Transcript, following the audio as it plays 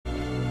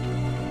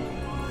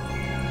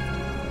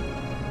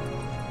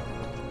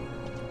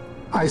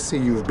I see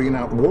you've been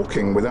out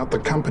walking without the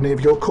company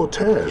of your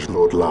cortege,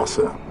 Lord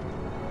Larsa.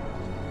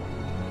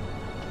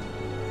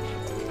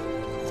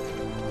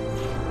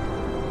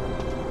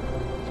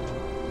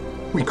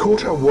 We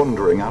caught her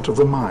wandering out of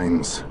the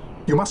mines.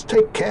 You must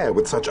take care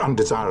with such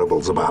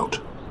undesirables about.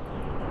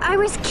 I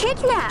was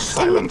kidnapped.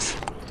 Silence!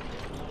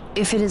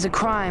 If it is a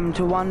crime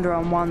to wander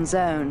on one's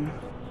own,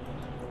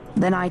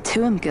 then I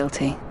too am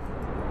guilty.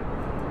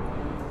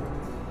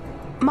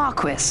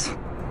 Marquis,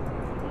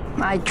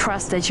 I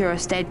trust that your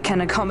estate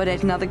can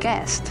accommodate another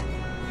guest.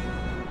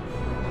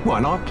 Why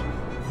not?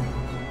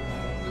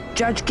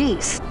 Judge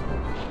Geese,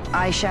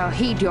 I shall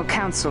heed your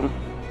counsel.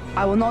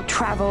 I will not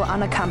travel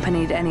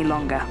unaccompanied any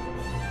longer.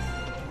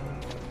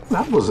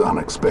 That was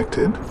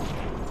unexpected.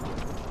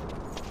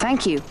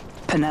 Thank you,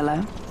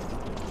 Penello.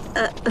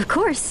 Of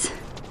course.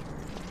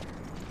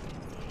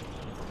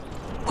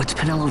 What's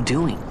Penello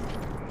doing?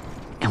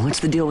 And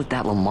what's the deal with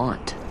that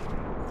Lamont?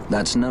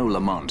 That's no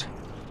Lamont.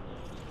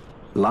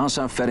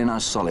 Larsa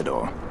Ferinas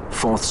Solidor,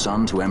 fourth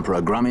son to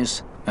Emperor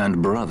Gramis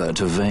and brother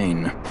to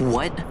Vane.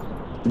 What?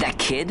 That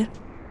kid?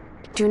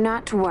 Do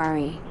not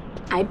worry.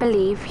 I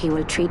believe he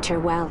will treat her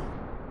well.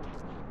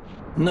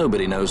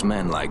 Nobody knows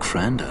men like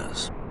Fran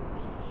does.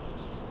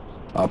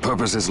 Our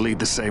purposes lead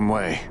the same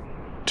way.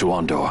 To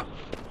Ondor.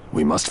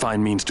 We must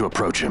find means to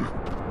approach him.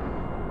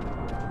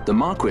 The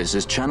Marquis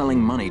is channeling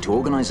money to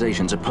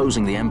organizations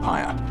opposing the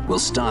Empire. We'll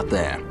start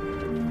there.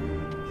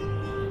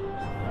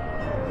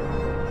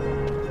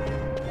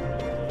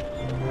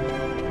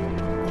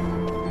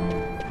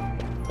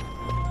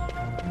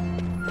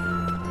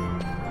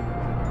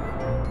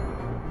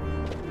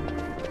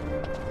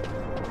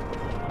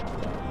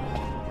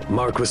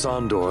 Marquis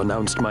Ondor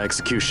announced my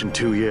execution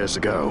 2 years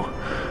ago.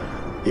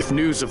 If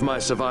news of my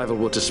survival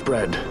were to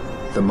spread,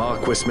 the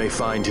Marquis may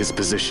find his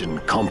position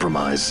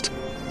compromised.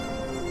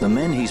 The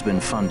men he's been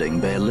funding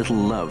bear little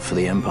love for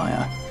the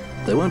Empire.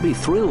 They won't be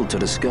thrilled to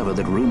discover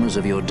that rumors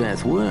of your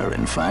death were,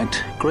 in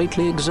fact,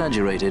 greatly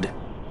exaggerated.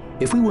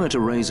 If we were to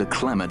raise a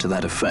clamor to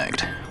that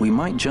effect, we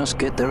might just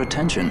get their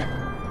attention.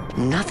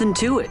 Nothing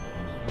to it.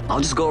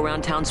 I'll just go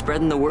around town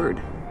spreading the word.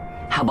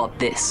 How about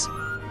this?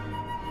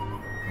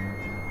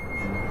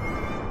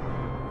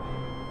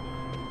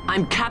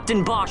 I'm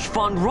Captain Bosch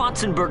von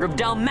Rotzenberg of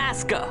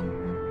Dalmasca.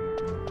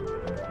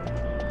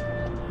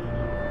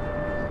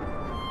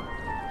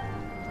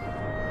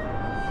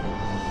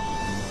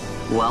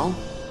 Well,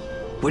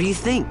 what do you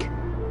think?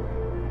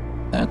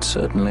 That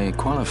certainly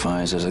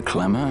qualifies as a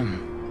clamor.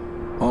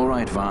 All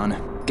right,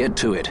 Van, get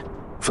to it.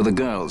 For the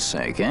girls'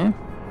 sake, eh?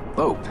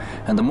 Oh,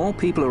 and the more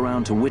people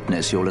around to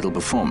witness your little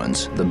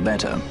performance, the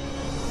better.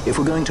 If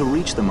we're going to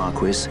reach the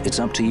Marquis, it's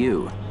up to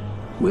you.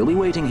 We'll be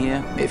waiting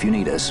here if you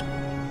need us.